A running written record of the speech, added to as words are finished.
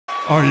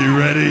Are you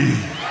ready?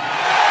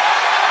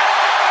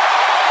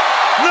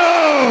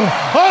 No!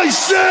 I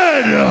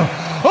said,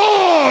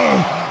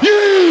 are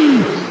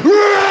you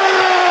ready?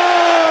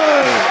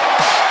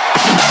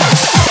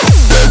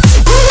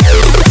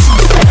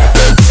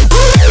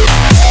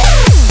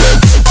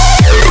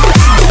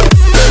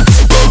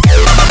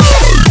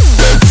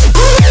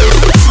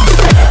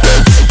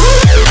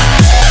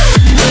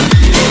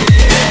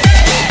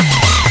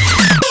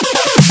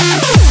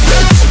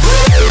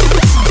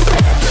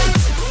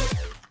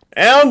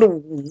 And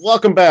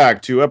welcome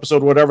back to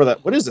episode whatever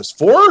that... What is this?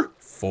 Four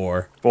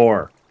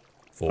of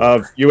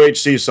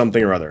UHC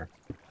something or other.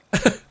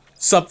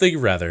 Something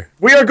rather.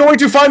 We are going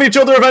to find each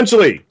other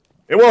eventually.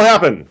 It will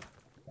happen.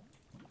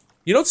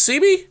 You don't see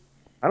me?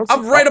 I'm see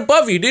right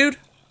above you, dude.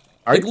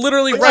 Like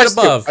literally Oh, yeah, right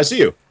above. I see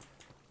you.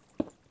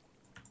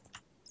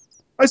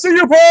 I see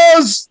you,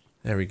 pause!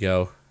 There we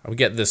go. I'm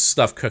getting this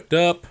stuff cooked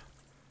up.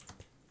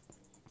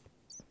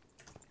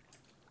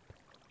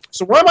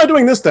 So why am I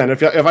doing this then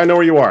if I know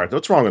where you are?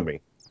 What's wrong with me?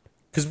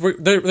 Because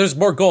there's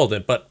more gold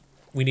in, but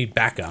we need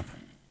backup.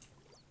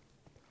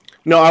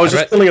 No, I was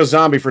just killing a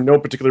zombie for no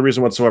particular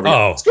reason whatsoever.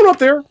 Oh. Let's go up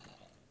there.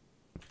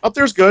 Up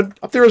there's good.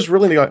 Up there is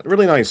really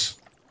nice.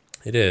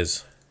 It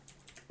is.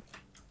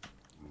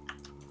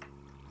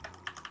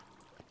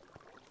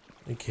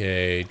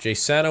 Okay,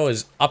 Jasano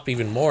is up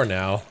even more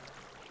now.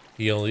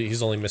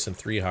 He's only missing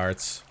 3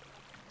 hearts.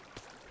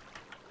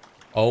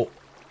 Oh,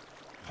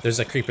 there's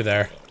a creeper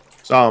there.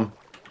 Saw him.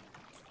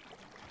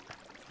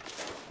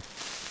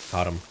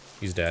 Caught him.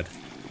 He's dead.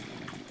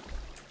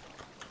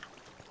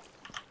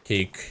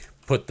 Okay,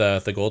 put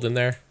the gold in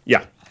there.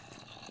 Yeah.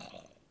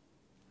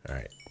 All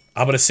right,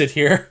 I'm gonna sit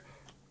here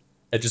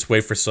and just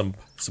wait for some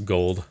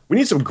gold. We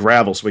need some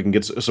gravel so we can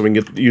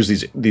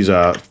use these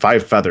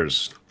 5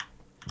 feathers.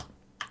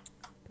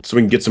 So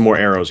we can get some more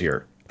arrows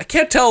here. I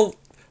can't tell,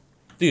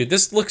 dude.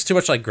 This looks too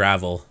much like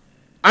gravel.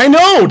 I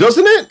know,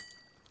 doesn't it?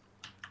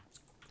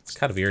 It's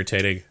kind of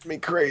irritating. Make me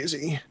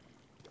crazy.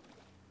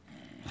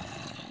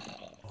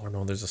 Oh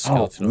no, there's a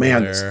skeleton over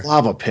man, there. this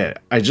lava pit.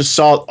 I just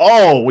saw.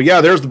 Oh, well, yeah,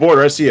 there's the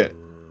border. I see it.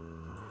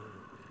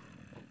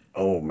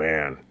 Oh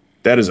man,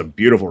 that is a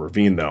beautiful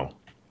ravine, though.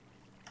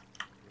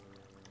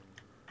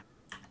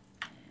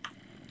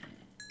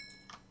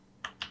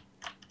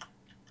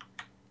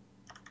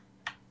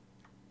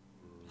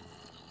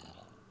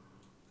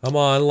 Come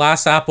on,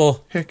 last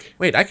apple. Heck.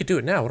 Wait, I could do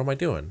it now. What am I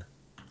doing?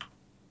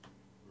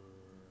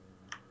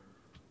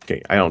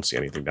 Okay, I don't see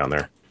anything down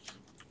there.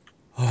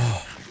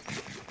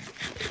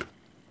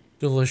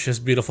 Delicious,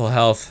 beautiful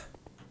health.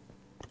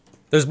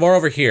 There's more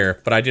over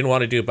here, but I didn't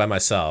want to do it by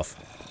myself.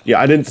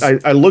 Yeah, I didn't.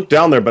 I looked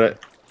down there,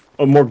 but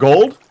oh, more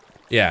gold?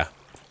 Yeah.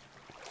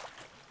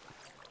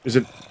 Is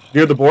it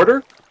near the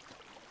border?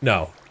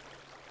 No.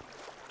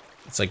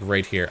 It's like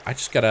right here. I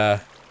just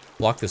gotta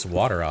block this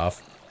water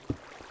off.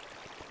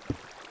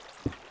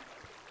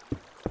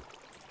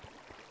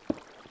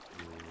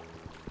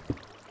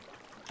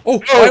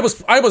 Oh,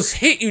 I almost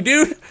hit you,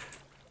 dude.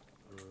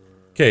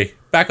 Okay,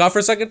 back off for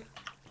a second.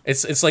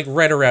 It's like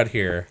right around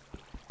here.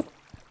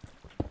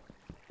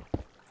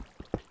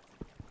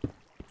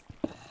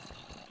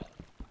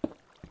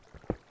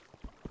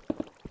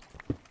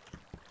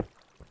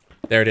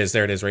 There it is,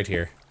 right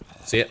here.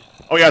 See it?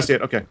 Oh yeah, I see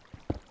it. Okay.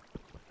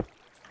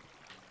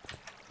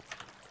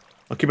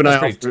 I'll keep an eye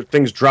out for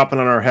things dropping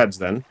on our heads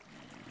then.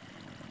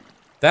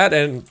 That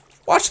and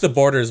watch the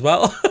border as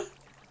well.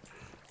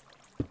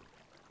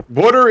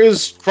 Border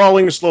is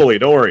crawling slowly.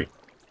 Don't worry.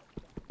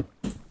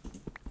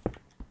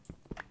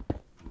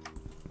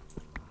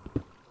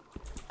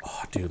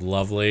 Oh, dude,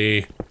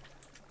 lovely.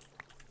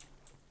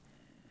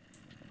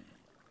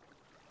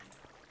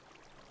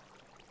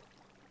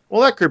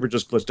 Well, that creeper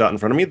just glitched out in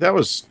front of me. That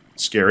was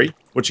scary.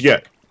 What'd you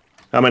get?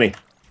 How many?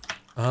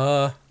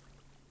 I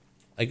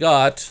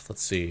got,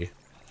 let's see.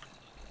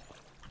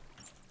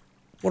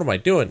 What am I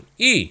doing?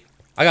 E!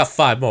 I got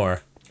 5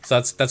 more.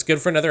 So that's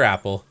good for another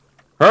apple.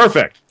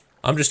 Perfect.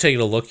 I'm just taking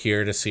a look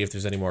here to see if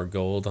there's any more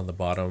gold on the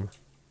bottom.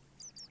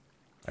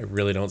 I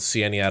really don't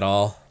see any at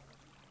all.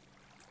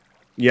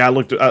 Yeah,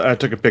 I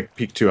took a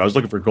peek too. I was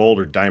looking for gold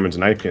or diamonds,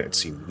 and I can't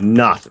see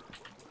nothing.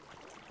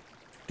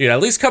 Dude, at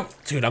least come...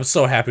 Dude, I'm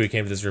so happy we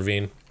came to this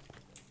ravine.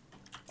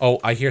 Oh,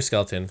 I hear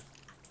skeleton.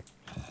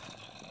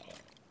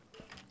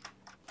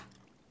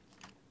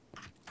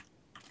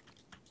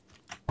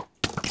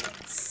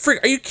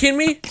 Frick, are you kidding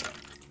me?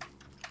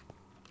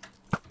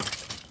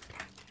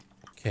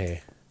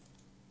 Okay.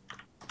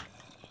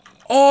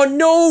 Oh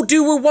no,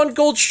 dude, we're 1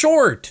 gold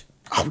short.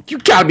 Oh, you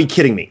gotta be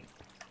kidding me.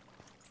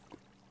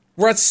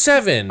 We're at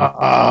 7. We need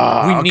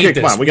okay,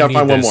 this. come on, we gotta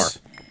find one more.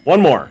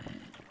 One more.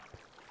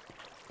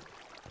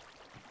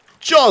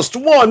 Just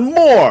one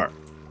more.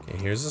 Okay,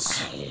 here's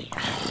this.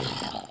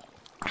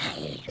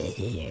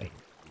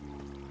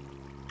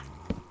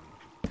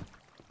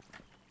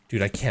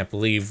 Dude, I can't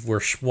believe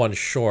we're 1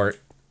 short.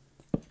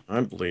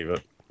 I believe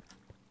it.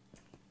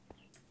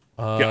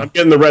 Yeah, I'm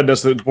getting the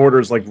redness. The border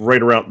is like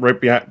right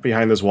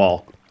behind this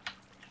wall.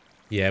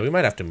 Yeah, we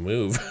might have to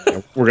move.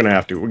 We're gonna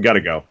have to. We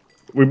gotta go.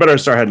 We better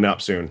start heading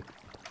up soon.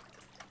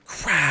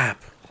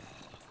 Crap.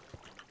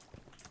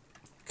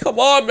 Come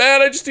on,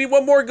 man. I just need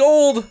one more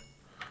gold.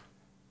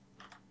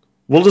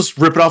 We'll just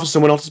rip it off of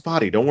someone else's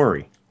body. Don't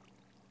worry.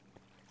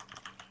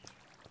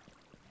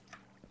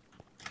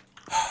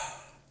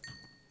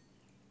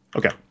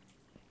 Okay.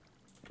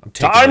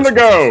 Time to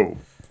go.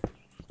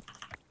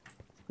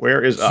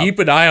 Where is up? Keep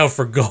an eye out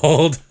for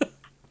gold. I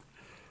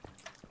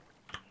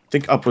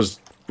think up was...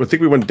 I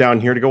think we went down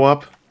here to go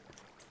up.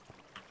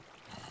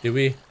 Did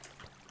we?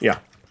 Yeah.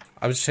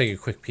 I was just taking a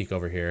quick peek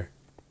over here.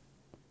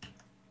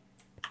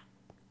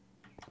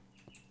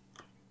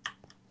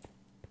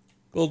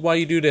 Gold, why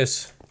you do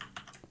this?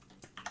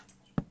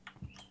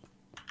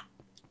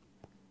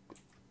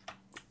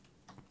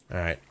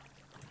 Alright.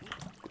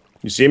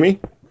 You see me?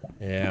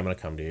 Yeah, I'm gonna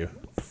come to you.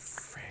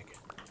 Frig.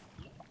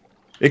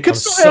 It could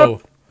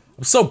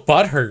I'm so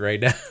butthurt right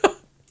now.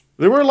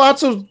 There were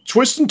lots of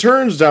twists and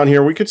turns down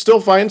here. We could still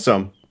find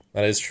some.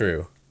 That is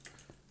true.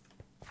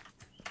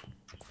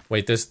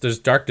 Wait, there's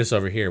darkness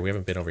over here. We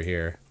haven't been over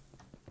here.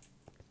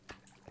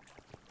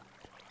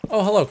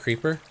 Oh, hello,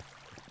 creeper.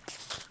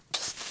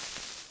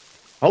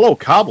 Hello,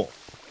 Cobble.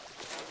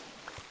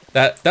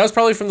 That was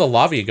probably from the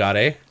lava you got,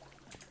 eh?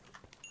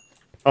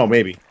 Oh,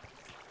 maybe.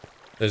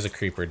 There's a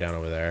creeper down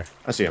over there.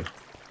 I see him.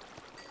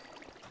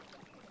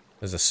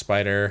 There's a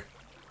spider.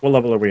 What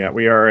level are we at?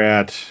 We are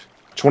at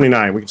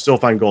 29. We can still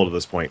find gold at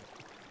this point.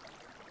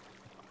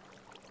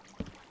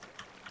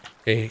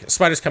 Okay,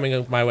 spider's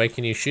coming my way.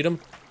 Can you shoot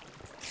him?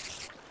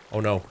 Oh,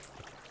 no.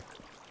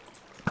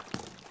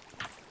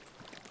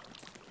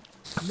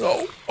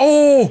 No.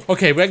 Oh,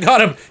 okay, I got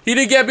him. He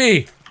didn't get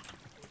me.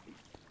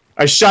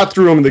 I shot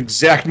through him in the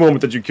exact moment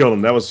that you killed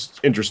him. That was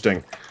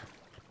interesting.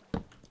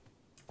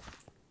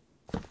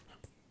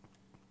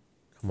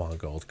 Come on,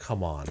 gold.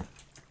 Come on.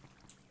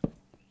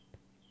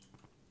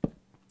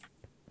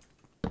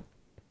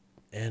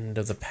 End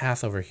of the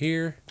path over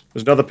here.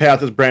 There's another path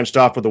that's branched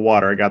off with the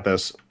water. I got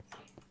this.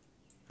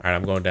 Alright,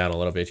 I'm going down a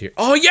little bit here.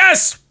 Oh,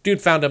 yes!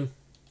 Dude, found him.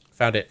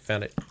 Found it.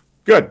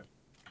 Good.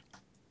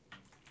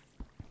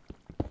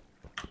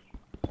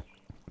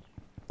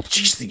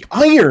 Jeez, the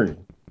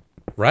iron!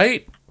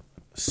 Right?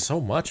 So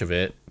much of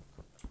it.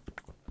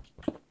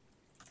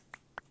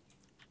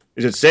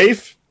 Is it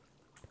safe?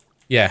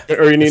 Yeah.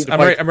 Or you need to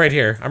I'm right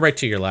here. I'm right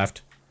to your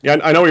left. Yeah,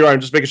 I know where you are.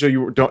 I'm just making sure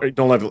you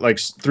don't have like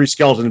 3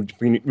 skeletons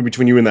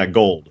between you and that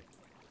gold.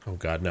 Oh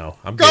god, no.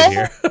 I'm good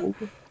here.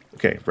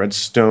 Okay,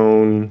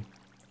 redstone.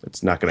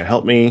 That's not gonna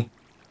help me.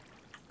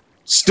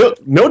 Still,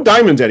 no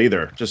diamonds yet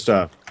either. Just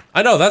I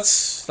know,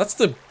 that's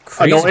the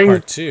crazy annoying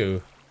part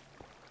too.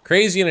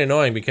 Crazy and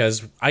annoying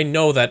because I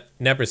know that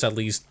Nebris at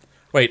least...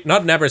 Wait,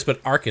 not Nebris,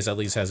 but Arcus at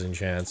least has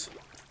enchants.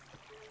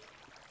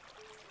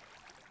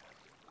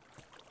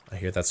 I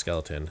hear that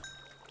skeleton.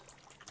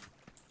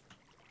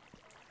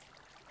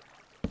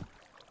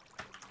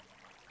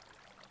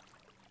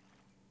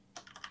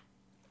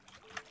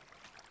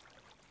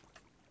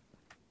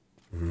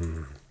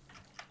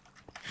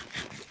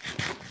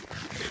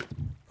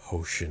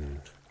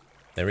 Potion.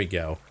 There we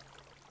go.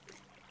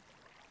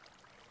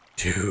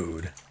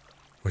 Dude.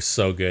 We're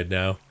so good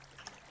now.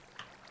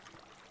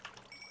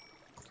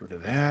 get rid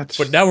of that.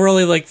 But now we're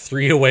only like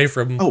 3 away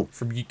from Oh.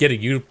 from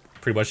getting you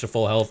pretty much to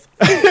full health.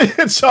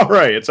 It's all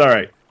right. It's all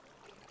right.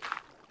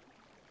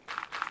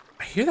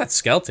 I hear that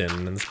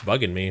skeleton and it's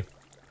bugging me.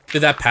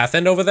 Did that path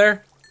end over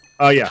there?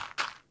 Oh yeah,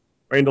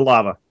 right into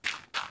lava.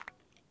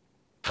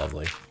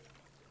 Lovely.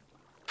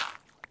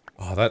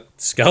 Oh, that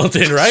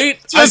skeleton, right?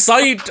 I saw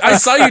you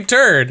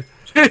turn.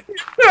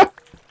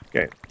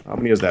 Okay, how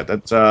many is that?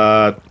 That's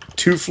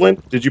 2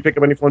 flint. Did you pick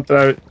up any flint that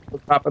I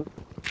was popping?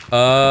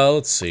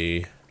 Let's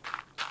see.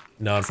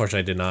 No, unfortunately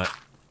I did not.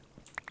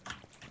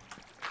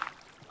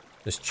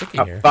 There's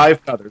chicken here. 5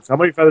 feathers. How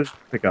many feathers did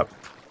you pick up?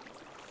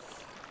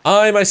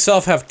 I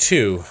myself have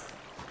 2.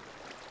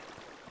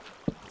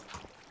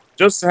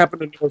 Just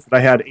happened to notice that I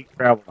had 8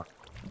 gravel on.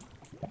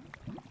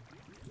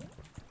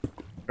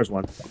 There's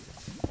 1.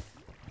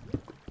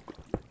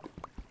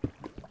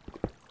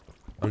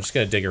 I'm just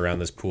gonna dig around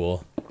this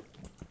pool.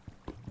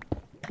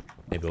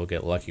 Maybe we'll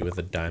get lucky with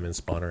a diamond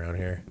spawn around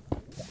here.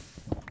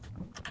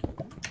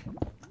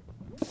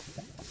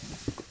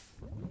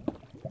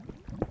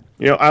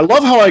 You know, I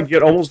love how I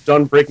get almost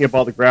done breaking up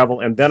all the gravel,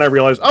 and then I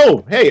realize,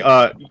 oh, hey,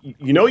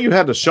 you know you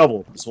had to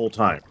shovel this whole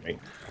time, right?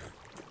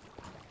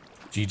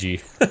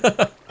 GG.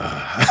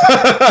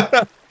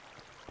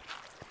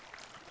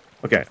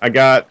 Okay, I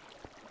got...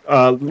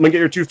 let me get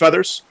your 2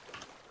 feathers.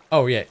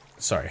 Oh, yeah.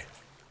 Sorry.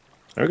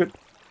 Very good.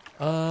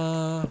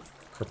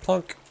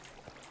 Kerplunk.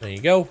 There you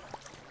go.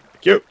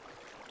 Cute.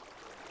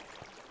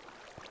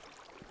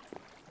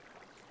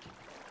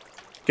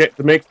 Okay,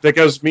 that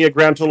gives me a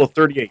grand total of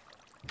 38.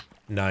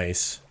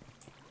 Nice.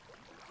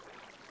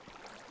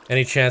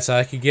 Any chance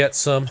I could get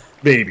some?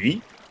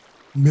 Maybe.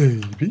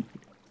 Maybe.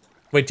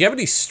 Wait, do you have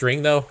any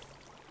string, though?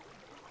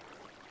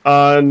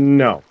 No.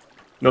 No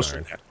Darn.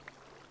 string yet.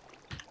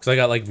 Because I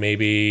got, like,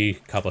 maybe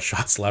a couple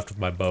shots left with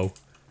my bow.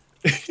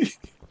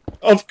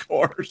 Of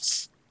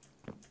course.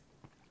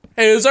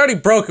 Hey, it was already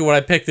broken when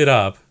I picked it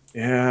up.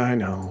 Yeah, I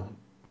know.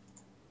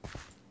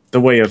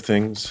 The way of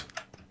things.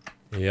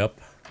 Yep.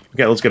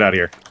 Okay, let's get out of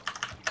here.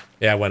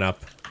 Yeah, I went up.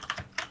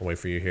 I'll wait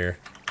for you here.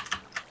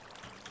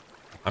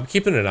 I'm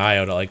keeping an eye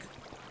out, like,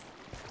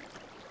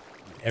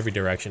 every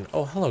direction.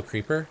 Oh, hello,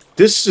 creeper.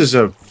 This is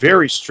a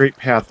very straight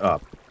path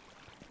up.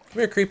 Come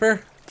here,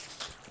 creeper.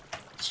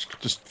 It's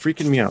just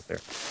freaking me out there.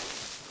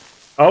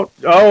 Oh,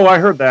 I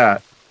heard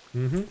that.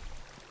 Mm-hmm.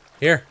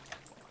 Here.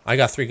 I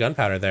got 3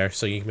 gunpowder there,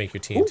 so you can make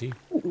your TNT.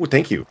 Ooh,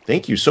 thank you.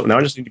 Thank you. So now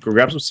I just need to go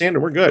grab some sand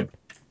and we're good.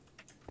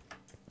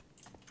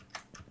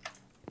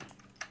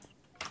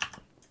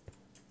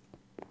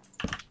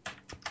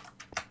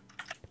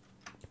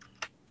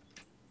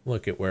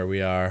 Look at where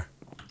we are.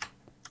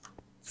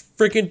 It's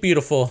freaking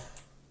beautiful.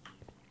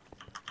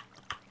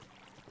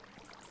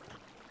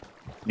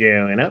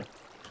 Yeah, I know. I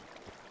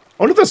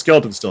wonder if the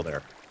skeleton's still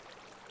there.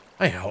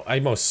 I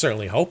most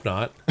certainly hope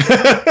not.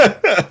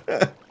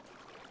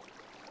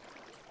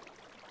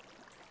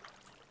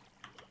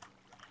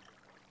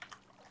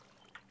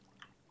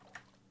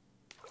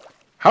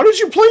 How did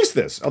you place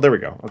this? Oh, there we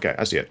go. Okay,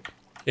 I see it.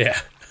 Yeah.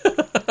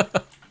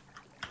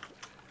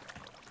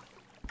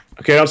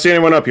 Okay, I don't see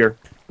anyone up here.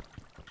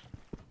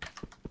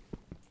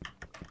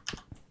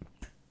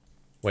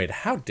 Wait,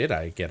 how did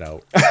I get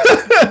out?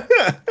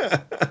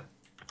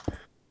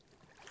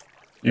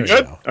 You There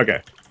we good? go.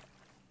 Okay.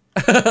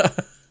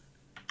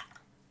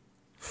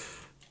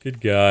 Good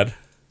God.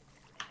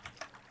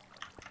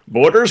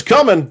 Border's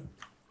coming.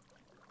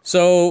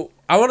 So,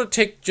 I want to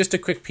take just a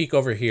quick peek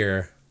over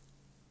here.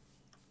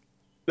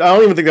 I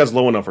don't even think that's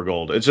low enough for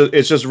gold. It's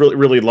just really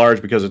really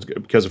large because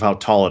of how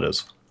tall it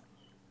is.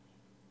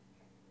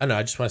 I know,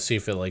 I just want to see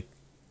if it, like...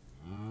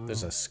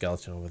 There's a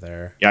skeleton over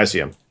there. Yeah, I see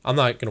him. I'm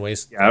not going to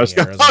waste Yeah, I was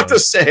any about to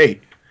say.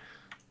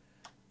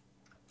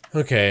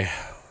 Okay.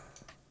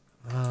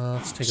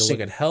 Let's take a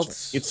look at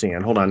health. It's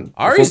sand. Hold on.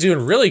 Ari's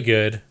doing really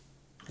good.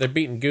 They're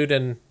beating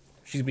Guden.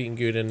 She's beating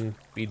Guden.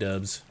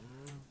 B-dubs.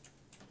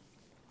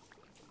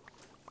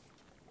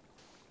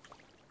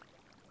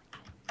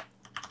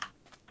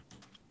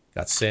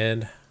 Got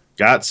sand.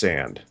 Got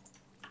sand.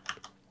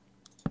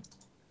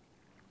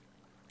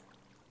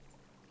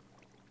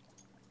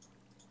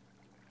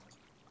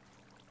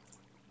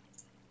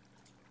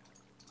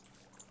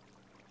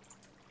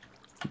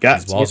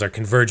 These walls are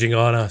converging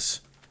on us.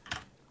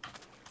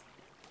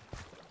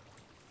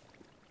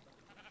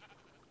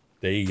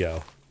 There you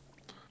go.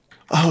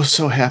 Oh,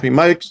 so happy.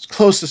 My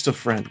closest of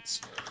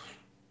friends.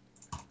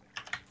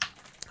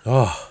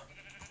 Oh.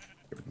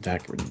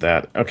 Get rid of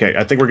that. Okay,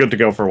 I think we're good to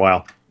go for a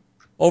while.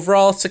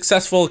 Overall,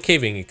 successful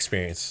caving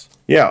experience.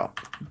 Yeah.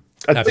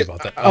 Happy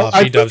about that.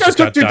 I think I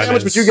took 2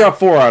 damage, but you got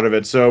 4 out of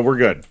it, so we're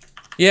good.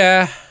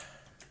 Yeah.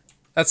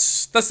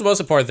 That's the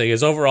most important thing,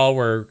 is overall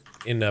we're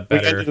in a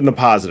better in the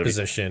positive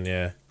position,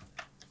 yeah.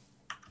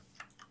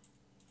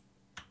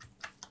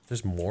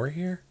 There's more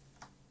here?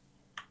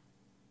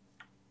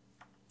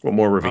 What,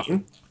 more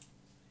ravine?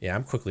 Yeah,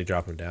 I'm quickly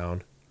dropping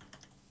down.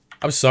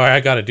 I'm sorry, I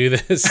gotta do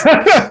this.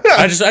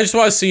 I just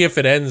want to see if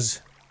it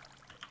ends.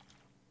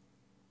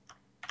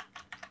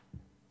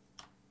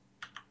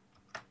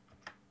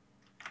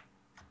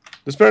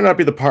 This better not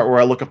be the part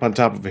where I look up on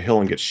top of a hill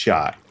and get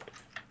shot.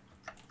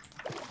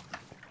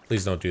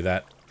 Please don't do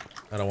that.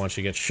 I don't want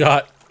you to get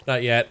shot.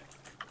 Not yet.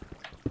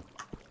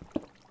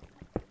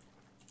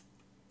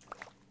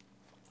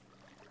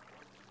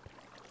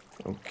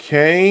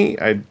 Okay,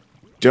 I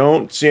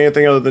don't see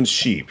anything other than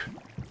sheep.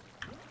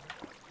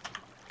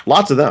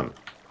 Lots of them.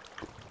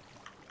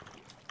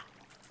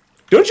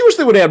 Don't you wish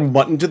they would add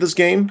mutton to this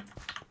game?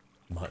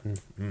 Mutton?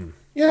 Mm.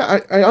 Yeah,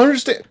 I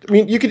understand. I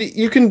mean, you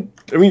can.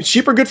 I mean,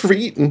 sheep are good for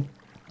eating.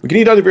 We can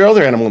eat every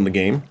other animal in the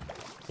game.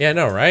 Yeah,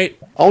 no, right?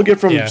 All we get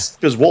from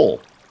is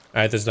wool.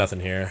 Alright, there's nothing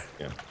here.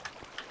 Yeah.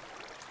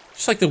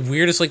 Just like the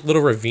weirdest, like,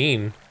 little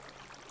ravine.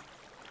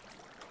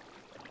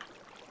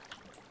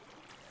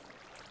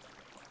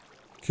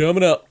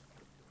 Coming up.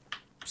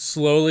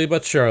 Slowly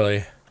but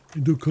surely.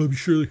 Don't call me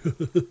Shirley.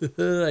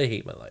 I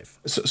hate my life.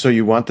 So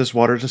you want this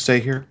water to stay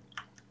here?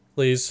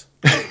 Please.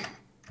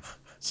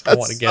 I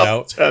want to get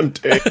out.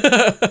 Tempting.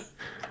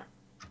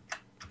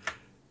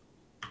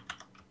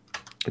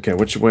 Okay,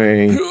 which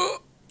way?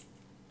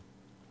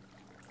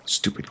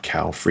 Stupid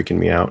cow freaking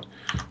me out.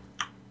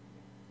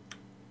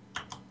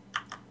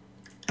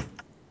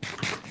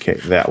 Okay,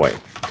 that way.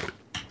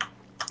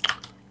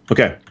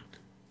 Okay.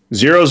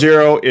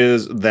 0,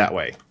 is that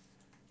way.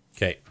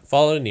 Okay,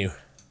 following you.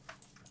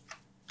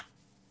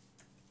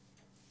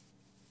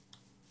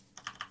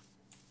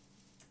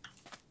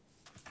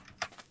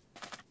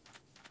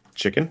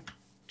 Chicken?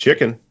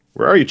 Chicken?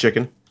 Where are you,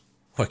 chicken?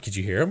 What, could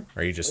you hear him?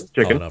 Or are you just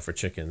Chicken. calling out for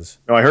chickens?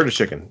 No, I heard a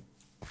chicken.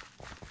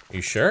 Are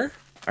you sure?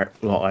 All right,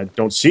 well, I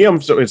don't see him,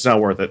 so it's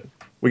not worth it.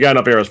 We got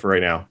enough arrows for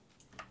right now.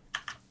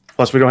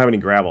 Plus, we don't have any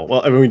gravel.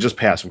 Well, I mean, we just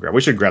passed some gravel.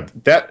 We should grab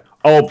that.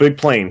 Oh, big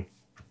plane.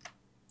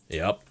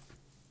 Yep.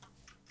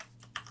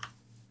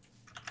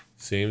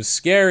 Seems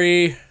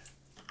scary.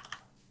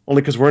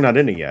 Only because we're not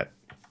in it yet.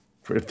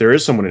 If there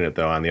is someone in it,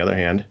 though, on the other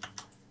hand.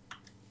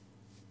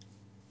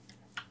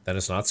 Then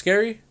it's not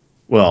scary?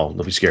 Well,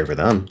 it'll be scary for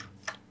them.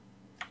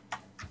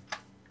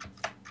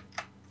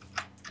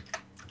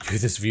 Screw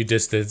this view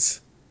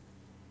distance.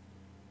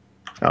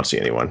 I don't see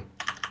anyone.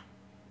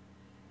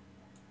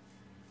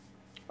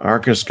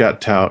 Arcus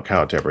got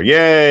cow tipper.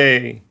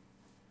 Yay!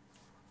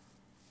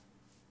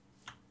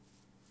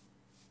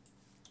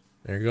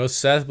 There goes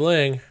Seth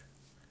Bling.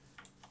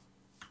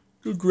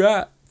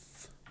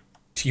 Congrats.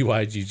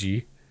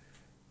 TYGG.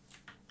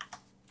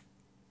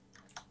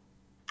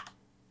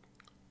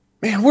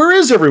 Man, where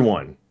is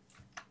everyone?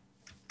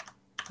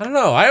 I don't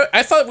know.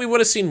 I thought we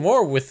would have seen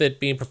more with it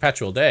being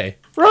Perpetual Day.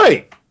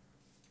 Right.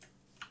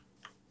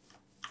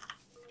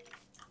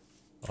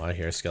 Oh, I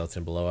hear a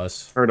skeleton below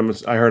us. Heard him.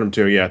 I heard him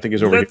too. Yeah, I think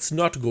he's over here. Let's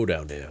not go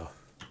down there.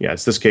 Yeah,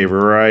 it's this cave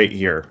right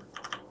here.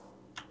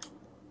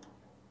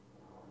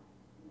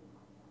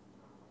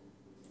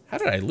 How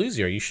did I lose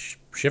you? Are you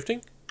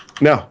shifting?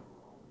 No.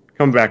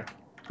 Come back.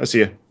 I see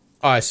you.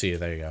 Oh, I see you.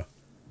 There you go.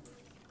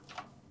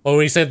 Oh,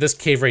 when you said this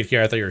cave right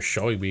here, I thought you were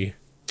showing me.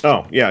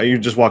 Oh, yeah, you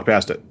just walked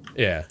past it.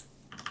 Yeah.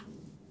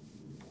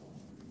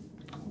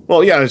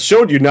 Well, yeah, it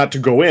showed you not to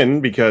go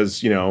in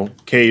because, you know,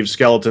 cave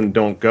skeleton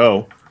don't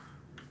go.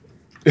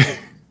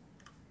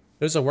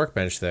 There's a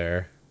workbench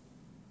there.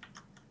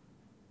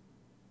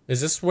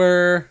 Is this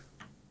where...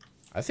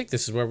 I think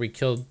this is where we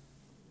killed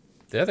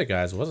the other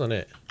guys, wasn't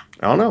it?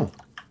 I don't know.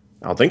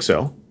 I don't think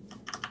so.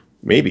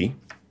 Maybe.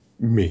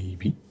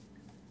 Maybe.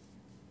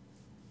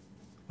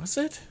 Was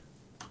it?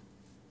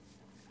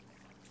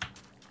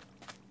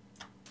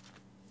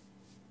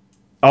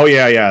 Oh,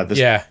 yeah, yeah. This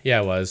Yeah,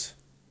 it was.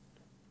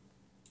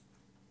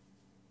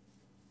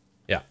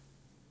 Yeah.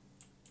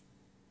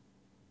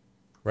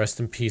 Rest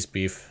in peace,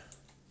 beef.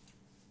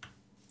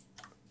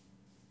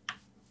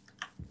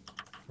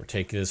 We're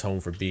taking this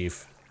home for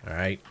beef.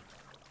 Alright?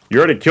 You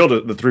already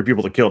killed the 3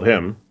 people that killed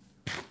him.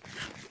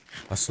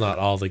 That's not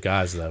all the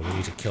guys, though. We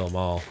need to kill them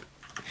all.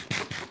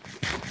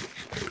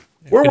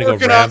 We're gonna go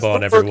working Rambo on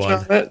we're everyone.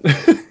 working on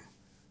it.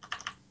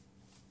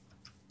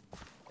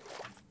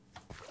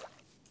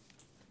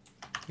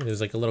 There's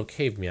like a little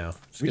cave meow.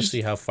 Just gonna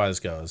see how far this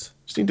goes.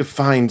 Just need to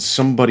find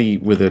somebody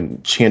with an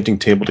enchanting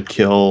table to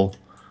kill.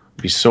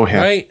 I'd be so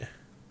happy. Right?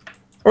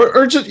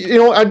 Or just, you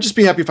know, I'd just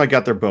be happy if I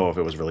got their bow if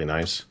it was really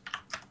nice.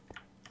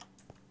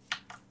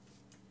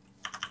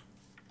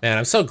 Man,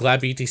 I'm so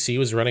glad BTC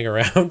was running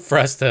around for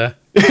us to...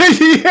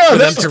 Yeah, for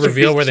them to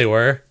reveal where they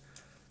were.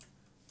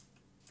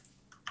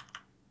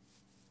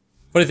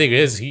 Funny thing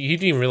is, he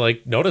didn't even really,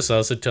 like, notice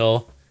us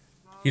until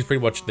he's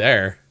pretty much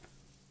there.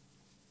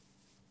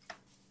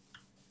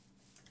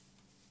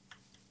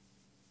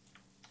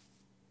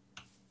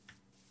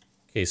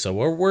 Okay, so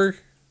we're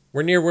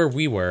near where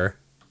we were.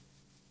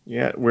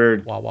 Yeah,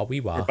 we're Wah wah wee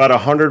wah. about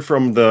 100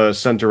 from the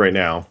center right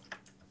now.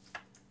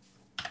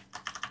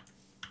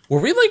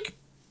 Were we like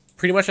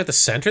pretty much at the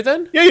center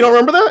then? Yeah, you don't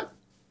remember that?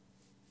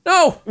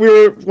 No. We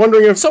were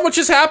wondering if... So much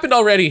has happened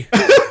already.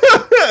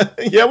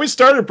 Yeah, we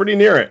started pretty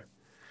near it.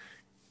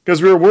 Because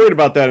we were worried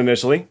about that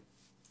initially.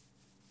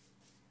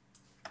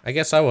 I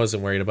guess I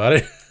wasn't worried about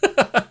it.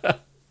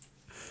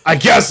 I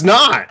guess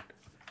not.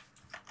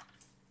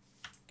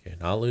 Okay,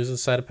 not losing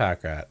sight of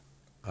Pack Rat.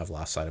 I've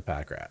lost sight of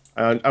Pack Rat.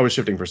 I was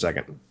shifting for a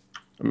second.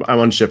 I'm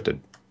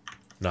unshifted.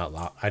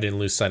 I didn't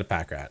lose sight of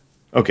Pack Rat.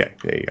 Okay,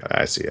 there you go.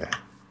 I see ya.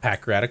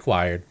 Pack Rat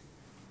acquired.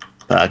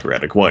 Pack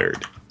Rat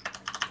acquired.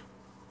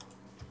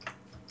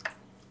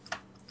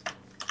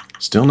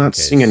 Still not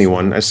seeing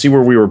anyone. I see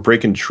where we were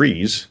breaking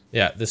trees.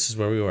 Yeah, this is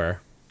where we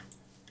were.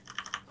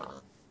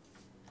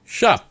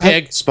 Shut up,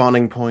 pig.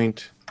 Spawning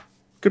point.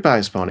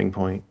 Goodbye, spawning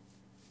point.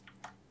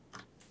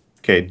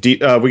 Okay,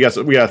 we got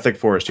a thick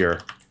forest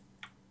here.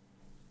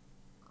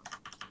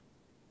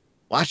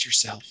 Watch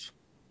yourself.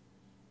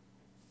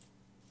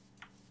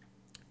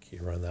 Okay,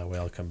 run that way.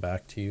 I'll come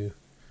back to you.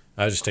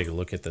 I'll just take a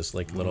look at this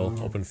like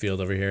little open field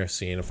over here,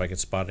 seeing if I can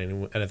spot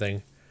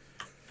anything.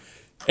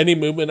 Any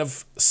movement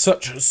of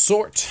such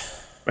sort.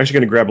 I'm actually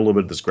going to grab a little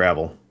bit of this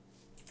gravel.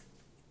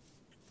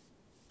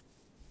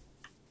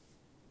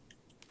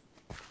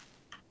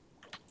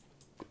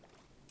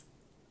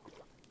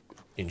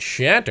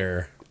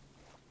 Enchanter?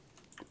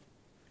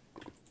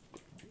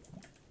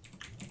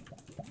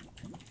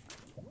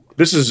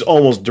 This is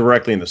almost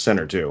directly in the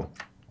center, too.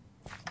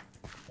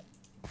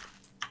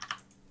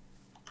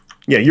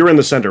 Yeah, you're in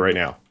the center right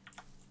now.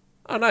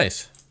 Oh,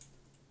 nice.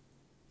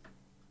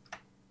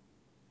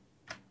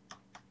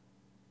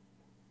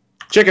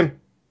 Chicken.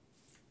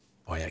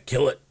 Oh, yeah,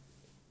 kill it.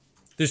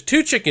 There's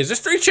 2 chickens.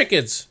 There's 3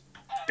 chickens.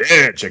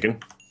 Yeah,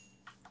 chicken.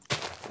 All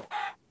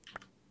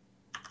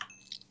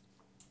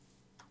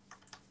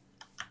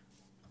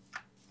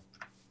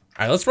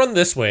right, let's run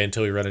this way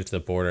until we run into the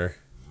border.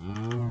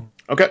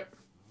 Okay.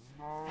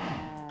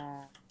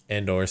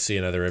 And or see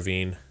another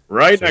ravine.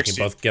 Right so next we to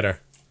can you. both get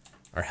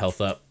our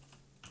health up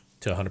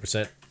to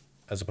 100%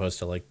 as opposed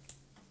to like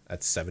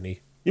at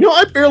 70. You know,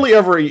 I barely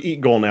ever eat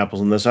golden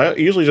apples in this. I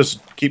usually just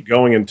keep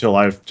going until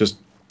I've just,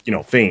 you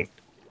know, faint.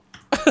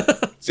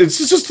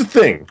 It's just a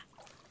thing.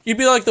 You'd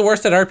be like the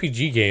worst at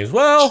RPG games.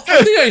 Well,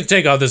 I think I can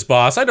take on this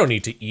boss. I don't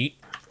need to eat.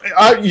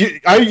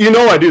 You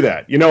know I do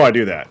that. You know I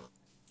do that.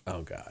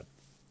 Oh, God.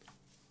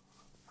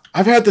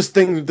 I've had this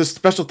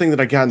special thing that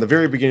I got in the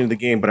very beginning of the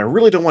game, but I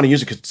really don't want to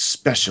use it because it's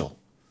special.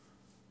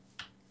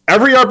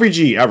 Every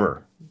RPG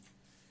ever.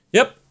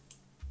 Yep.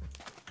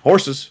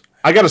 Horses.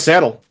 I got a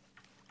saddle.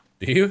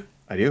 Do you?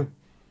 I do.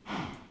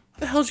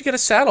 The hell did you get a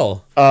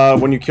saddle?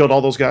 When you killed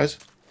all those guys.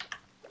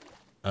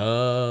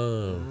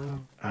 Oh.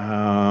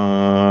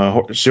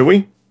 Should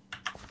we?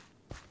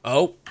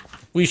 Oh,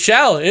 we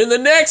shall in the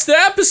next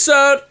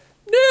episode.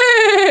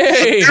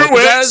 Nay! Hope you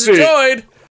guys enjoyed.